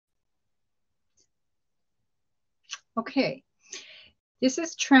Okay, this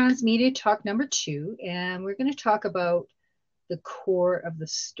is Transmedia Talk number 2, and we're going to talk about the core of the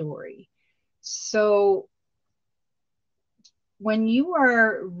story. So, when you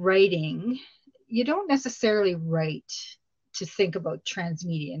are writing, you don't necessarily write to think about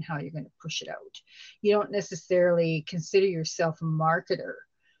transmedia and how you're going to push it out. You don't necessarily consider yourself a marketer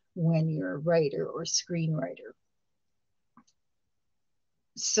when you're a writer or screenwriter.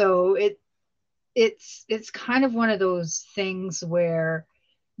 So it's kind of one of those things where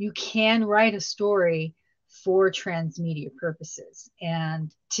you can write a story for transmedia purposes.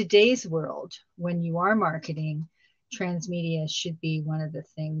 And today's world, when you are marketing, transmedia should be one of the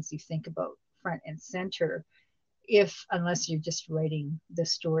things you think about front and center, if unless you're just writing the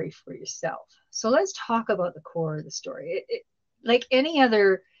story for yourself. So let's talk about the core of the story. Like any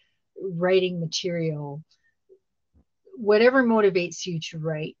other writing material, whatever motivates you to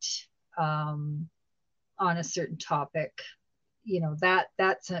write um, on a certain topic,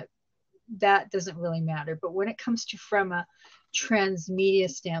 that doesn't really matter. But when it comes to from a transmedia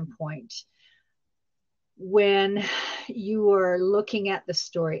standpoint, when you are looking at the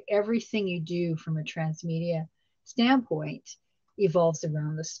story, everything you do from a transmedia standpoint evolves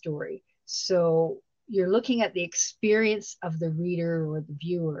around the story. So you're looking at the experience of the reader or the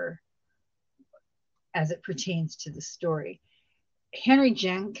viewer as it pertains to the story. Henry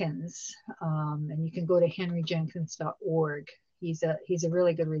Jenkins, and you can go to henryjenkins.org. He's a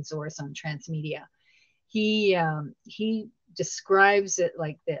really good resource on transmedia. He describes it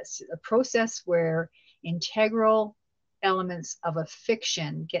like this: a process where integral elements of a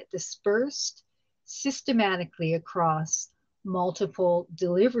fiction get dispersed systematically across multiple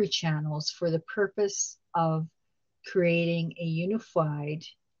delivery channels for the purpose of creating a unified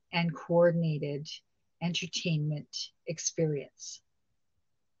and coordinated entertainment experience.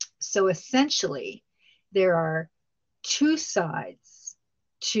 So essentially, there are two sides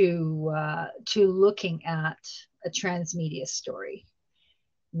to looking at a transmedia story.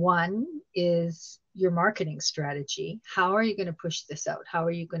 One is your marketing strategy. How are you going to push this out? How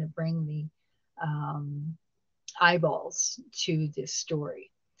are you going to bring the eyeballs to this story?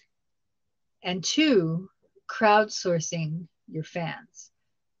 And two, crowdsourcing your fans.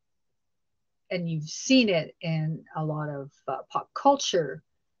 And you've seen it in a lot of pop culture,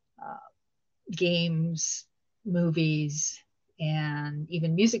 uh, games, movies, and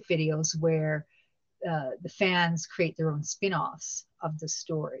even music videos where the fans create their own spin-offs of the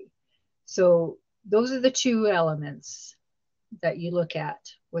story. So those are the two elements that you look at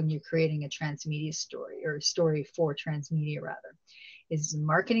when you're creating a transmedia story, or a story for transmedia rather, is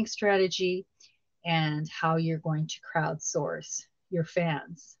marketing strategy and how you're going to crowdsource your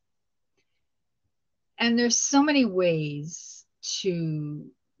fans. And there's so many ways to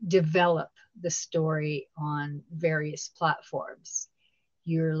develop the story on various platforms.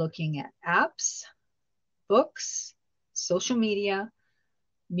 You're looking at apps, books, social media,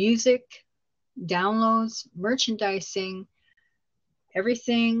 music, downloads, merchandising,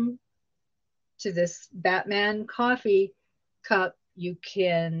 everything to this Batman coffee cup. You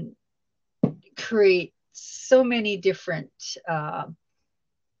can create so many different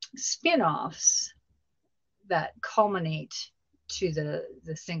spin-offs that culminate to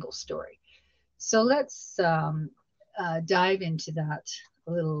the single story. So let's dive into that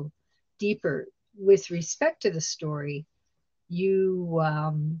a little deeper. With respect to the story, you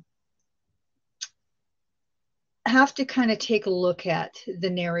have to kind of take a look at the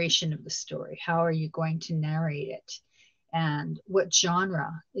narration of the story. How are you going to narrate it? And what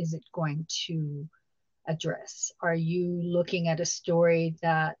genre is it going to address? Are you looking at a story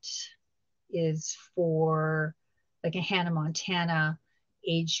that is for like a Hannah Montana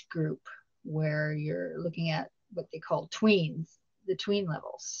age group, where you're looking at what they call tweens, the tween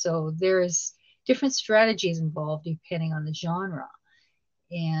levels? So there's different strategies involved depending on the genre.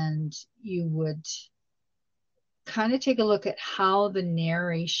 And you would kind of take a look at how the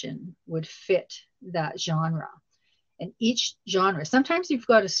narration would fit that genre. And each genre, sometimes you've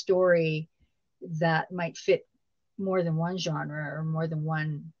got a story that might fit more than one genre or more than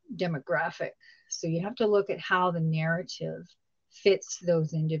one demographic. So you have to look at how the narrative fits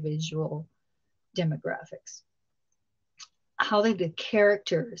those individual demographics. How do the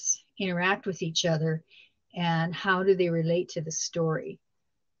characters interact with each other, and how do they relate to the story?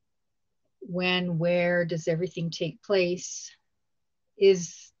 When, where does everything take place?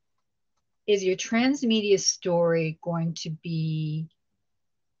 Is your transmedia story going to be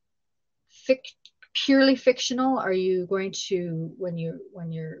purely fictional? Are you going to, when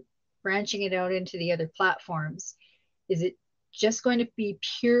you're branching it out into the other platforms, is it just going to be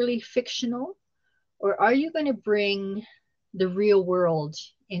purely fictional, or are you going to bring the real world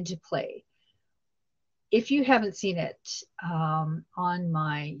into play? If you haven't seen it, on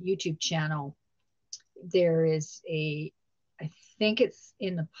my YouTube channel, there is I think it's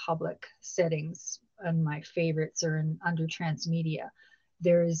in the public settings, and my favorites are under Transmedia.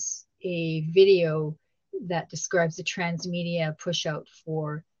 There's a video that describes the Transmedia push out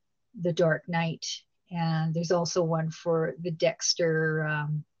for The Dark Knight, and there's also one for the Dexter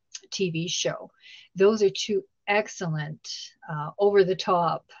TV show. Those are two excellent over the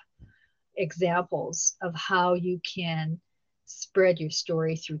top examples of how you can spread your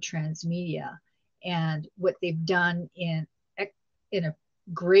story through Transmedia. And what they've done in a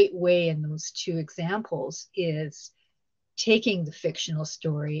great way in those two examples is taking the fictional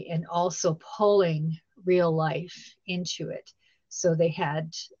story and also pulling real life into it. So they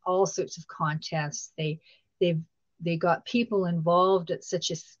had all sorts of contests. They got people involved at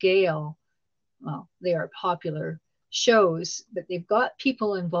such a scale. Well, they are popular shows, but they've got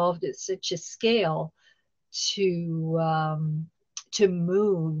people involved at such a scale to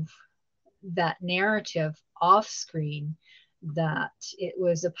move that narrative off screen, that it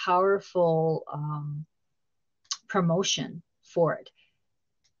was a powerful promotion for it.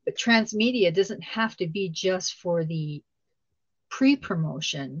 But Transmedia doesn't have to be just for the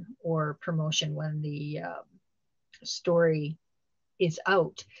pre-promotion or promotion when the story is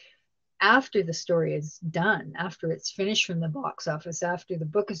out. After the story is done, after it's finished from the box office, after the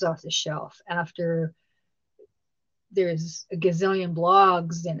book is off the shelf, after there's a gazillion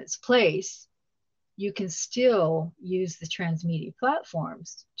blogs in its place, you can still use the Transmedia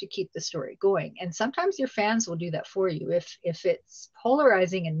platforms to keep the story going. And sometimes your fans will do that for you. If it's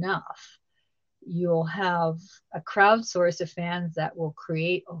polarizing enough, you'll have a crowdsource of fans that will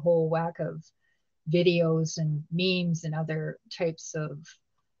create a whole whack of videos and memes and other types of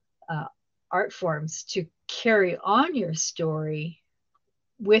art forms to carry on your story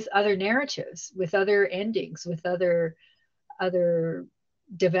with other narratives, with other endings, with other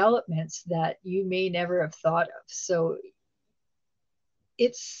developments that you may never have thought of. So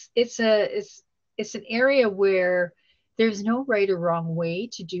it's an area where there's no right or wrong way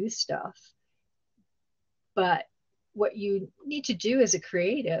to do stuff, but what you need to do as a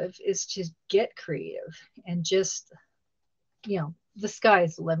creative is to get creative, and just, the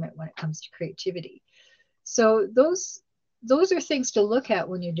sky's the limit when it comes to creativity. So those are things to look at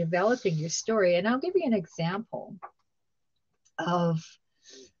when you're developing your story. And I'll give you an example of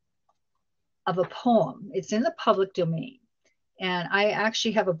a poem. It's in the public domain, and I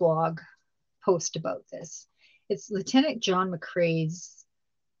actually have a blog post about this. It's Lieutenant John McCrae's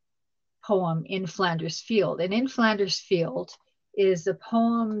poem, In Flanders Field. And In Flanders Field is a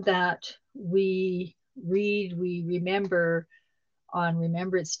poem that we remember on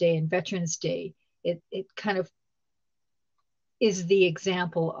Remembrance Day and Veterans Day. It kind of is the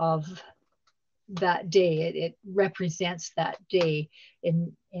example of that day. It represents that day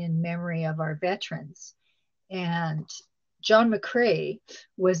in memory of our veterans. And John McCrae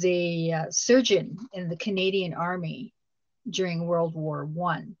was a surgeon in the Canadian Army during World War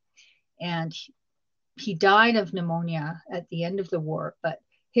I. And he died of pneumonia at the end of the war, but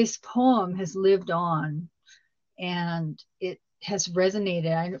his poem has lived on, and it has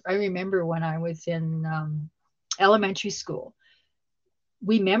resonated. I remember when I was in elementary school,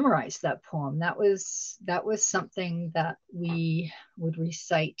 we memorized that poem. That was something that we would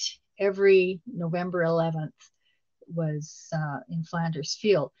recite every November 11th, was In Flanders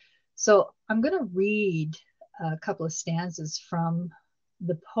Field. So I'm going to read a couple of stanzas from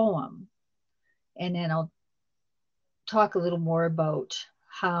the poem, and then I'll talk a little more about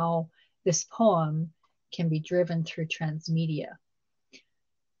how this poem can be driven through Transmedia.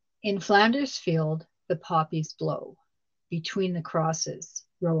 In Flanders Field, the poppies blow between the crosses,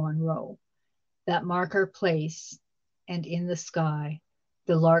 row on row, that mark our place, and in the sky,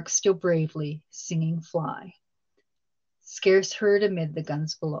 the larks still bravely singing fly, scarce heard amid the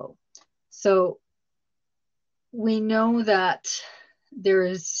guns below. So we know that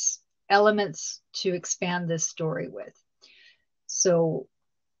there's elements to expand this story with. So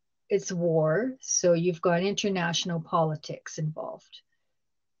it's war, so you've got international politics involved.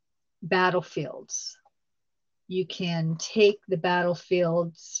 Battlefields. You can take the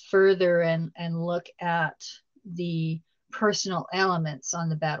battlefields further and look at the personal elements on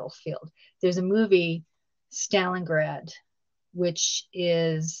the battlefield. There's a movie, Stalingrad, which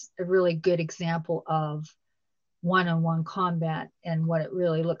is a really good example of one-on-one combat and what it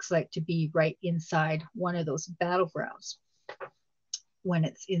really looks like to be right inside one of those battlegrounds when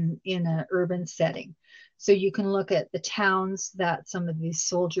it's in an urban setting. So you can look at the towns that some of these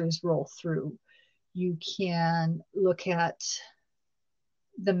soldiers roll through. You can look at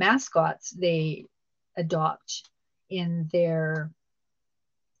the mascots they adopt in their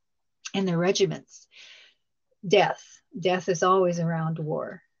regiments. Death is always around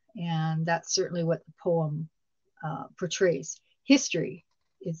war, and that's certainly what the poem portrays. History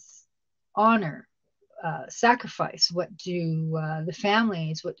is honor, sacrifice. What do the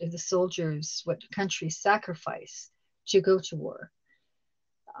families, what do the soldiers, what do countries sacrifice to go to war?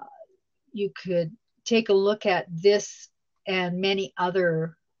 You could take a look at this and many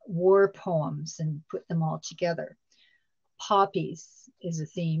other war poems and put them all together. Poppies is a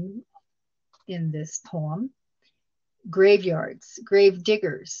theme in this poem. Graveyards, grave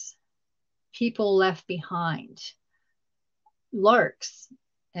diggers, people left behind, larks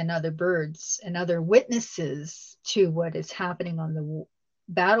and other birds and other witnesses to what is happening on the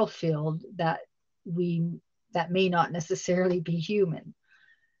battlefield that may not necessarily be human.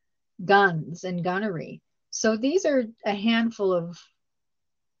 Guns and gunnery. So these are a handful of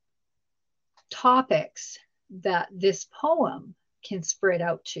topics that this poem can spread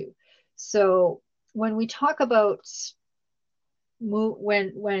out to. So when we talk about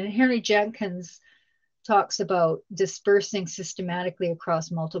when Henry Jenkins talks about dispersing systematically across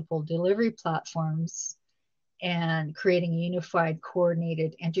multiple delivery platforms and creating a unified,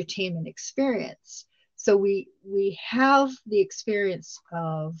 coordinated entertainment experience. So we have the experience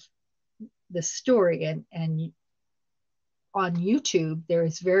of the story, and on YouTube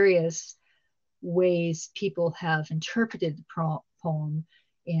there's various ways people have interpreted the poem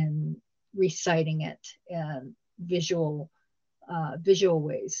in reciting it and visual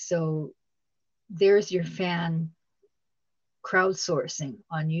ways. So there's your fan crowdsourcing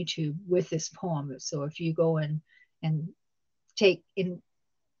on YouTube with this poem. So if you go and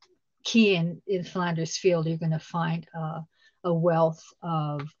key in Flanders Field, you're going to find a wealth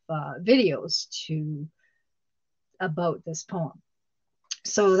of videos about this poem.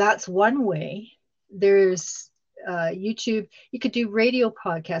 So that's one way. There's YouTube. You could do radio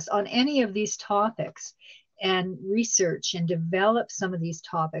podcasts on any of these topics and research and develop some of these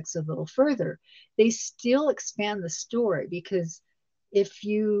topics a little further. They still expand the story, because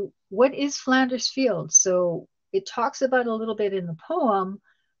what is Flanders Field? So it talks about a little bit in the poem,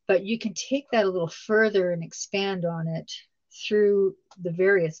 but you can take that a little further and expand on it through the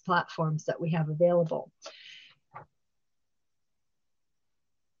various platforms that we have available.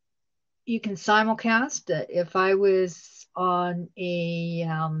 You can simulcast. If I was on a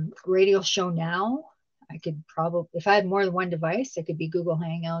radio show now, I could probably, if I had more than one device, I could be Google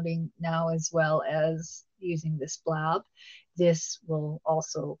Hangouting now as well as using this blab. This will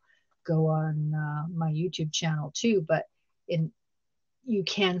also go on my YouTube channel too, but you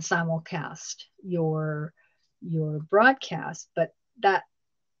can simulcast your broadcast, but that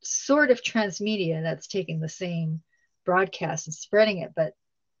sort of transmedia, that's taking the same broadcast and spreading it, but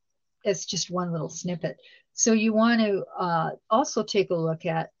it's just one little snippet. So you want to also take a look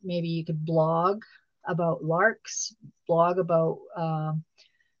at, maybe you could blog about larks, blog about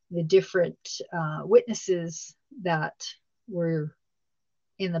the different witnesses that were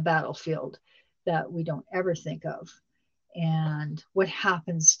in the battlefield that we don't ever think of, and what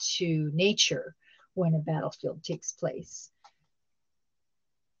happens to nature when a battlefield takes place.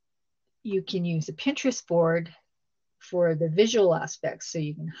 You can use a Pinterest board for the visual aspects, so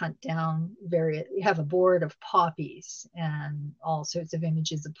you can hunt down you have a board of poppies and all sorts of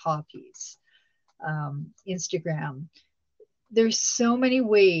images of poppies. Instagram. There's so many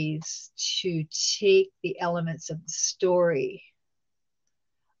ways to take the elements of the story.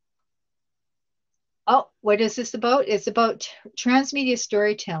 Oh, what is this about? It's about transmedia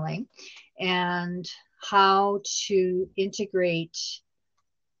storytelling and how to integrate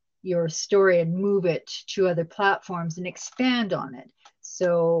your story and move it to other platforms and expand on it.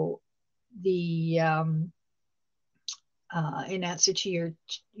 So the in answer to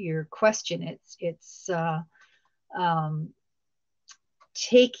your question, it's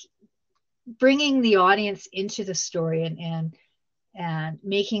bringing the audience into the story and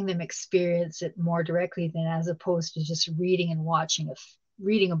making them experience it more directly than as opposed to just reading and watching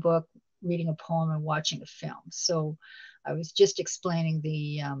reading a book, reading a poem, and watching a film. So I was just explaining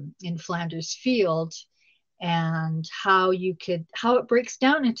the In Flanders Field and how it breaks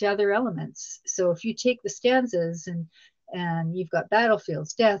down into other elements. So if you take the stanzas and you've got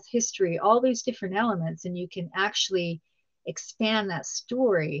battlefields, death, history, all these different elements, and you can actually expand that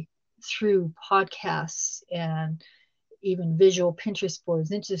story through podcasts and even visual Pinterest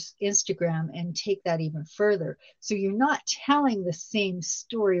boards, into Instagram, and take that even further. So you're not telling the same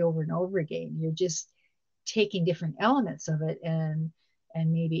story over and over again. You're just taking different elements of it and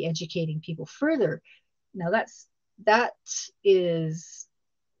and maybe educating people further. Now that is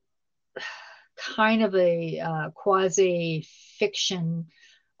kind of a quasi fiction,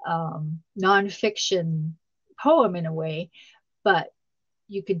 nonfiction poem in a way, but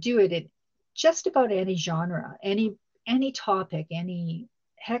you could do it in just about any genre, any topic, any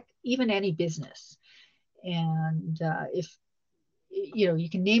heck, even any business. And if you know, you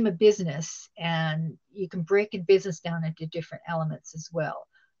can name a business, and you can break a business down into different elements as well.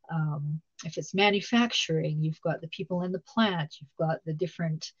 If it's manufacturing, you've got the people in the plant, you've got the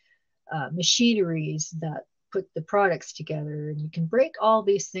different machineries that put the products together, and you can break all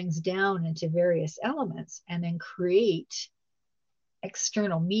these things down into various elements and then create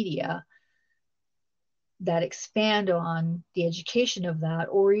external media that expand on the education of that,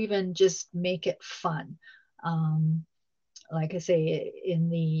 or even just make it fun. Like I say, in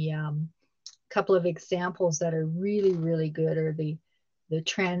the couple of examples that are really, really good are the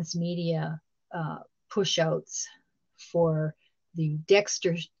Transmedia push outs for the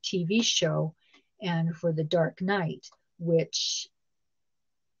Dexter TV show and for the Dark Knight, which,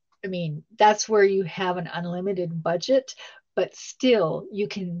 I mean, that's where you have an unlimited budget, but still you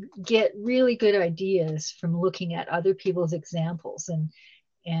can get really good ideas from looking at other people's examples.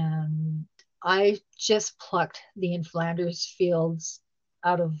 And I just plucked the In Flanders Fields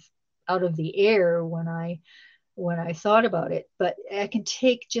out of the air when I thought about it. But I can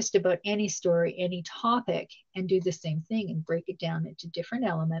take just about any story, any topic, and do the same thing and break it down into different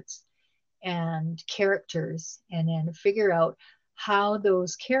elements and characters, and then figure out how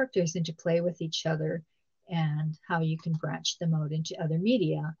those characters interplay with each other, and how you can branch them out into other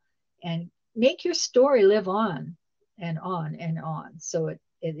media and make your story live on and on and on. So it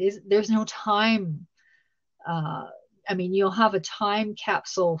is, there's no time. I mean, you'll have a time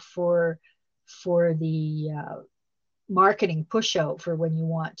capsule for the marketing push out for when you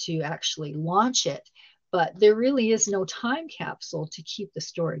want to actually launch it, but there really is no time capsule to keep the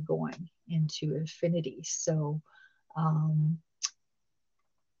story going into infinity. So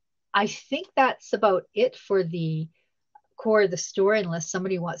I think that's about it for the core of the story, unless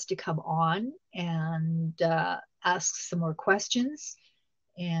somebody wants to come on and ask some more questions.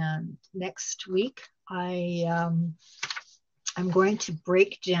 And next week, I'm going to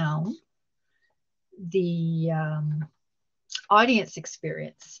break down the audience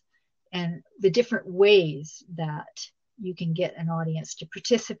experience and the different ways that you can get an audience to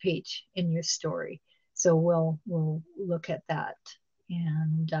participate in your story. So we'll look at that.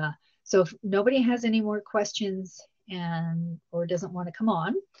 And so if nobody has any more questions or doesn't want to come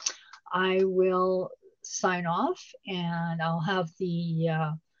on, I will sign off, and I'll have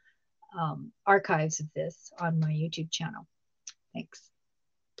the archives of this on my YouTube channel. Thanks.